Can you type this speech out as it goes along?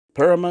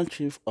Paramount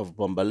Chief of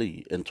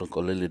Bombali and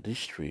Tonkolili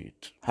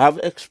District, have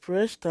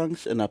expressed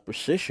thanks and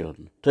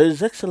appreciation to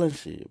His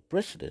Excellency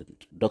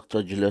President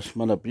Dr. Julius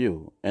Maada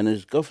Bio and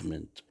his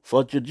government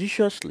for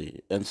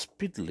judiciously and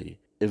speedily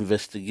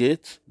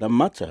investigate the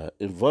matter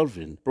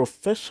involving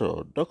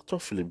Professor Dr.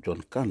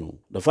 John Kanu,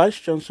 the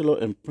Vice-Chancellor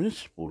and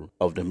Principal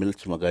of the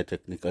Milton Margai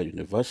Technical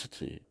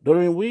University,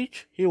 during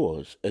which he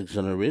was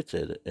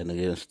exonerated and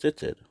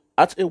reinstated.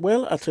 At a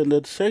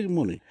well-attended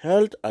ceremony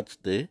held at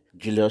the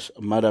Julius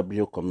Maada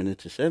Bio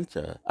Community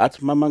Center at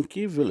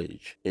Mamanki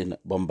Village in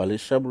Bombali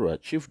Shebora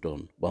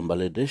Chiefdom,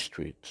 Bombali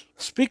District,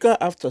 speaker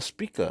after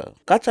speaker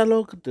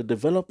catalogued the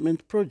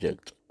development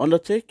project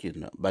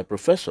undertaken by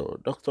Professor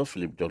Dr.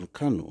 John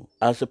Kanu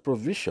as the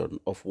provision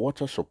of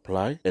water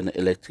supply and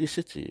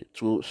electricity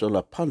through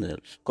solar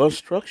panels,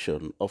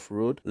 construction of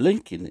road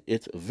linking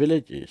 8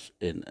 villages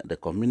in the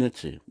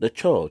community, the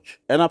church,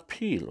 an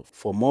appeal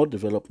for more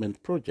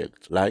development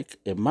projects like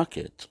a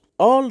market.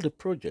 All the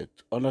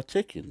projects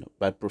undertaken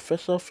by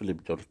Professor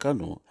John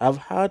Kanu have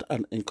had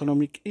an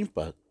economic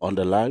impact on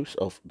the lives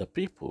of the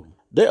people.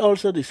 They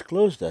also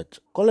disclosed that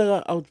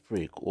cholera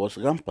outbreak was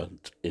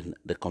rampant in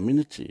the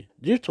community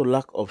due to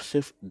lack of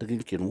safe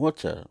drinking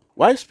water.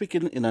 While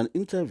speaking in an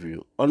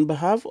interview on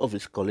behalf of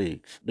his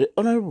colleagues, the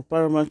Honorable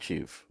Paramount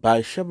Chief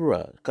Bai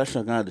Shebora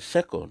Kasangha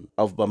II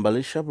of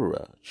Bombali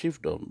Shebora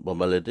Chiefdom,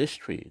 Bombali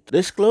District,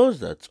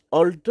 disclosed that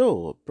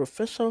although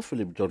Professor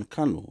John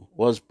Kanu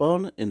was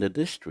born in the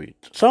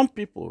district, some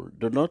people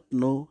do not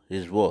know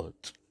his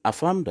worth.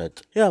 Affirmed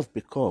that he have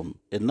become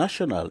a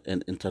national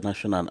and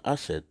international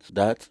asset,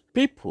 that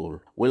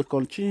people will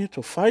continue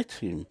to fight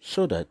him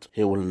so that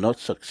he will not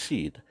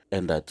succeed,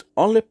 and that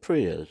only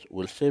prayers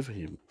will save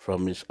him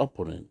from his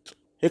opponent.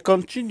 He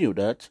continued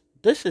that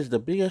this is the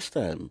biggest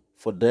time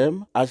for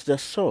them as their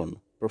son,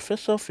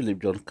 Professor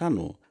John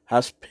Kanu,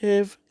 has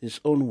paved his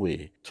own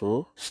way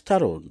to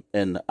start on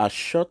and has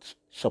shot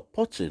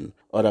supporting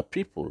other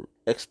people,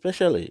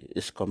 especially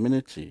his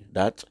community,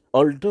 that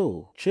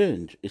although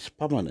change is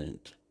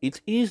permanent, it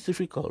is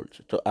difficult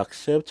to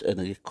accept and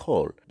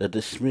recall the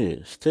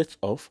dismal state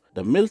of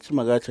the Milton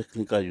Margai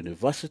Technical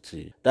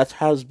University that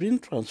has been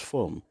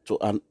transformed to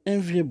an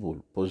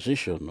enviable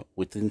position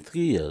within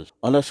 3 years,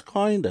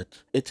 underscoring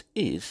that it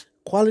is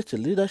quality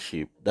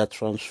leadership that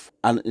transforms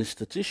an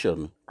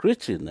institution,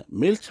 creating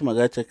Milton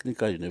Margai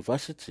Technical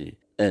University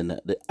and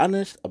the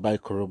Ernest Bai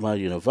Shebora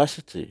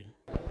University.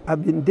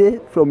 I've been there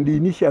from the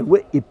initial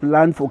where he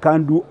planned for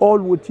can do all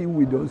what he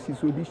will do.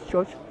 So this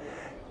church,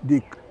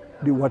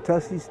 the water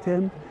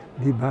system,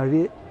 the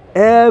barrier,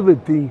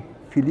 everything.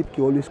 Philip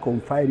can always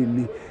confide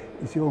in me.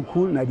 He said,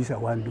 Uncle, na this I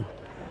want do.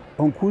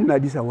 Uncle, na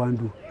this I want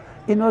do.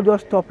 He not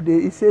just stop there.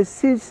 He says,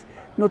 since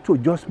not to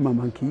just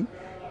Mamanki,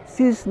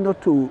 since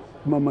not to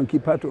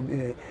Mamanki part of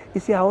the, he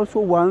said, I also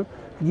want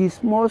the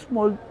small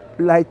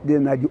light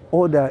then at the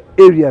other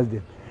areas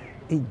then.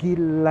 He give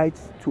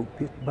lights to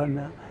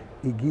Petbana,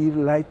 he give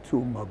light to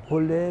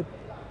Mabolleh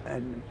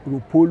and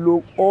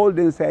Rupolo, all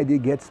the inside they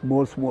get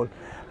small.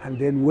 And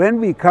then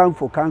when we come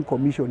for Can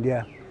Commission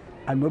there,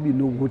 I not be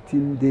no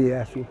voting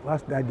there. So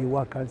past that day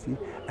what I can see,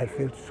 I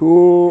felt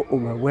so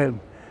overwhelmed.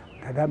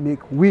 That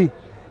make we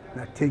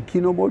now thank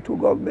you no more to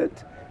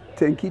government,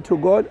 thank you to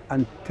God,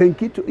 and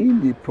thank you to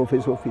him, the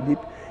Professor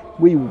Philip.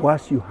 We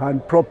wash your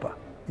hand proper,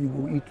 you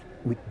will eat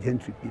with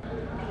gentry people.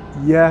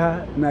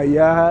 Yeah, na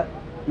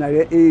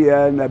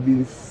area na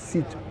been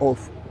seat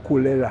of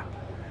cholera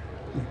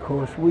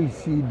because we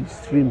see the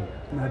stream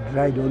na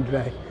dry don't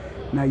dry.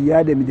 Na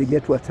yeah them they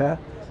get water,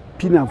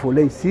 pin and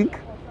for sink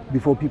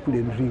before people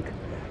then drink.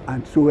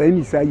 And so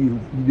any side you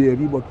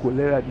read about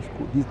cholera,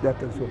 this,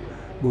 that and so.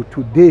 But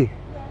today,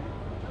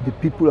 the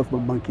people of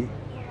Mamanki,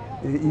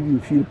 they even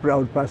feel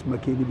proud past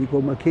Makeni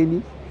because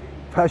Makeni,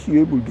 first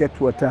you able to get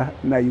water,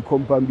 now you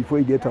compound before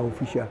you get an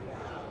official.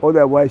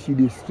 Otherwise,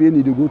 you strain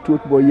it, you go to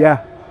it, but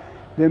yeah.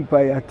 Then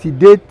by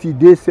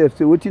today self,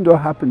 say what don't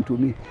happen to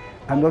me.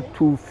 I not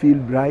too feel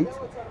bright,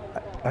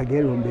 I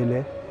get on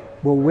belly.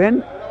 But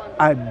when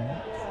I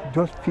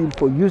just feel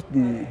for use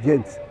the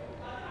gents,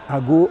 I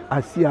go,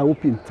 I see an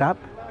open tap,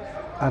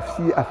 I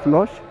see a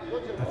flush,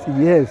 I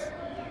say yes,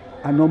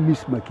 I don't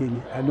miss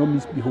Makeni, I don't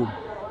miss the home.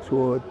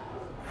 So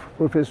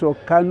Professor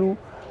Kanu,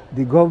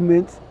 the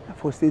government,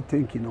 for say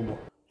thank you no more.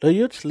 The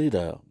youth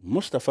leader,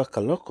 Mustafa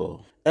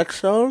Kaloko,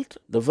 extolled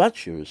the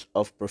virtues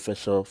of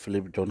Professor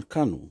John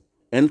Kanu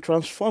in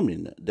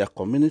transforming their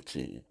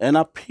community and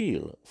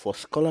appeal for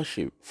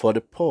scholarship for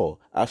the poor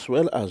as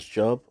well as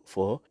job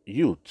for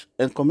youth,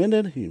 and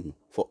commended him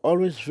for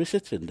always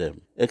visiting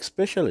them,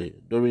 especially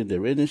during the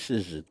rainy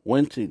season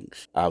when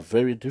things are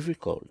very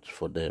difficult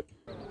for them.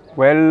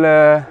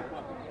 Well,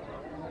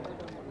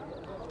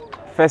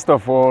 first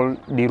of all,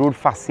 the road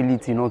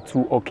facility not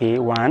too okay,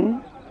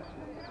 one.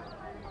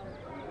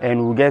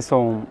 And we get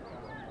some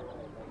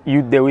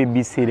youth that will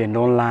be say they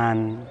don't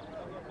learn,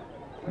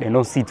 they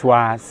don't see to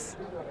us,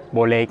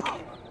 but like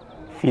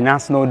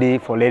finance no day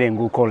for let them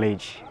go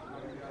college.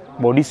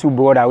 But this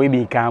border we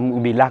become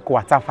we be lack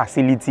water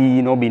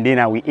facility, be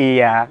there we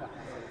area.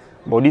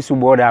 But this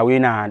border we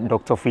na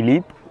Dr.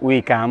 Philip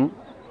we come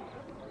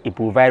He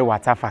provide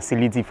water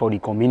facility for the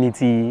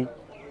community.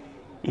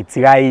 He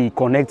try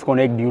connect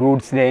the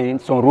roads. Then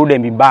some road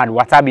them be bad.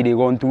 Water be they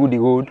run through the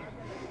road.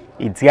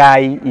 He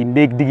try he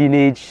make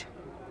drainage.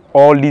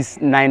 All these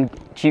 9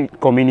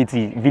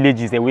 community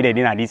villages the way they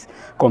in this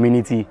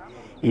community.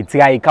 He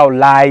try cow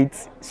light,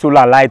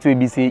 solar light. We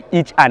be say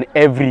each and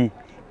every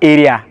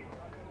area.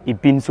 He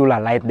pin solar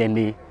light then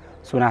they.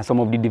 So now some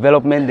of the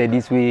development that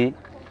this way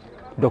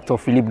Dr.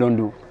 Philip don't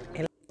do.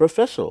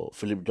 Professor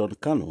Philip John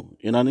Kanu,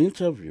 in an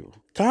interview,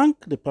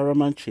 thanked the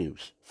Paramount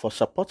Chiefs for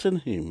supporting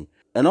him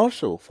and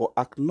also for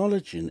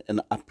acknowledging and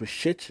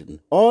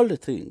appreciating all the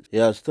things he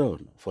has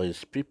done for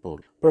his people.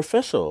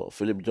 Professor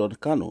Philip John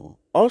Kanu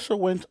also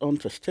went on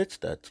to state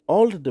that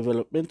all the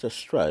developmental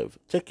strive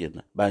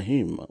taken by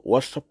him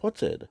was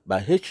supported by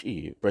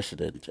HE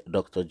President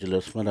Dr.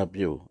 Julius Maada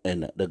Bio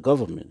and the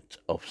government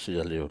of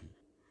Sierra Leone.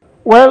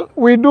 Well,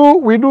 we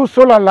do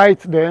solar light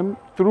them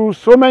through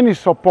so many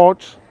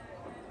supports.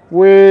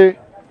 We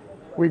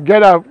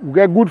get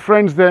good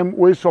friends them,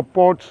 we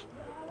support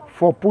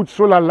for put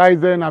solar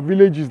light there in our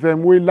villages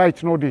them, we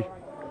light no day.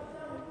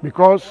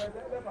 Because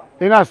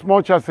in as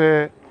much as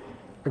the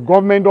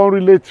government don't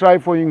really try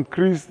for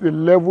increase the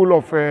level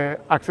of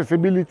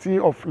accessibility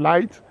of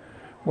light,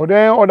 but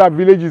then other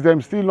villages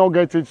them still not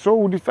get it. So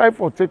we decide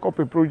for take up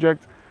a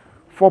project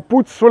for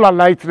put solar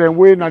light them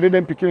way now they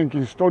them picking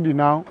can study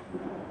now.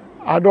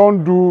 I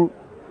don't do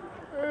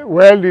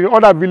well, the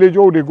other village,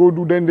 oh, they go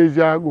do then they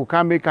go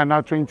can make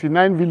another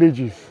 29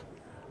 villages.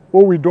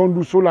 Oh, we don't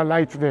do solar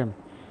light them.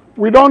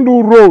 We don't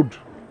do road.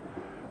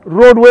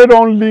 Road we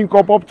don't link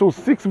up to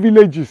 6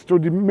 villages to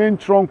the main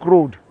trunk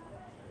road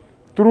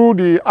through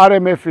the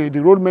RMFA,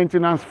 the Road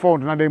Maintenance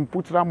Fund, and then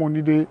put that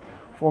money there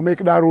for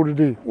make that road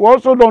there. We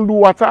also don't do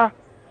water.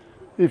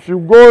 If you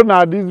go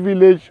now this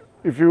village,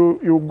 if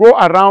you go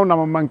around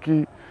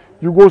Namamanki,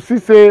 you go see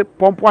say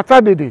pump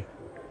water there.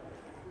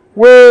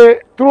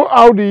 Where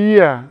throughout the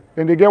year,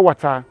 then they get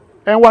water.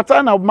 And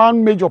water now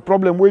one major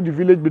problem where the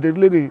village but they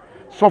really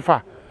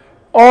suffer.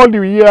 All the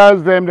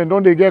years them then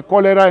don't they get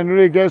cholera and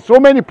they get so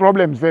many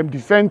problems them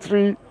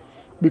dysentery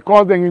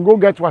because they can go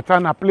get water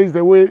in a place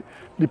the way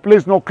the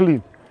place not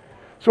clean.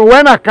 So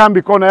when I come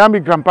because I am a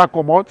grandpa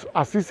come out,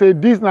 as he say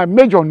this is a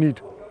major need.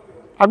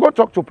 I go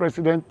talk to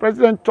President.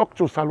 President talk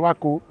to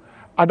Salwako.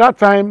 At that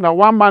time now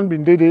one man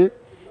been there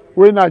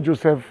when I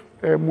Joseph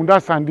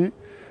Munda Sandy.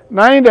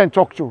 Now he then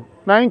talk to.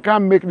 Now he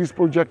can't make this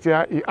project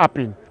here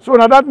happen. So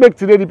now that make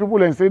today the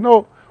people and say,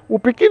 no, we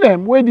pick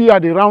them where they are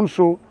the round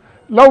show.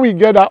 Now we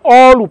gather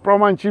all the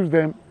Paramount Chiefs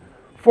them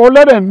for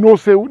let them know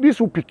say this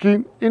will pick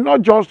in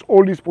not just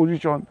hold this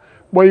position,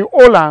 but he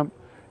hold them,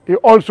 he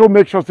also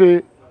make sure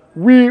say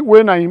we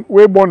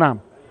born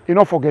them, he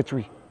not forget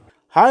we.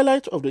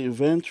 Highlight of the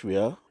event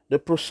were the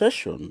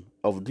procession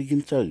of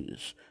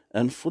dignitaries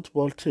and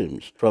football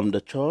teams from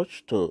the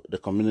church to the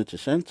community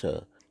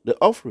center, the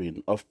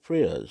offering of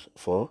prayers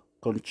for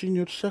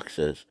continued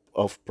success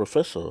of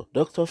Professor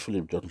Dr.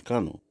 Philip John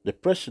Kanu, the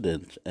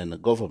President and the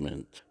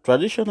government,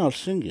 traditional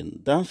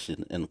singing,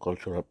 dancing, and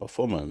cultural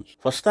performance.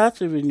 For Star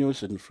TV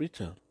News in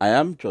Freetown, I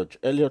am Judge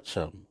Elliot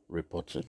Tham reporting.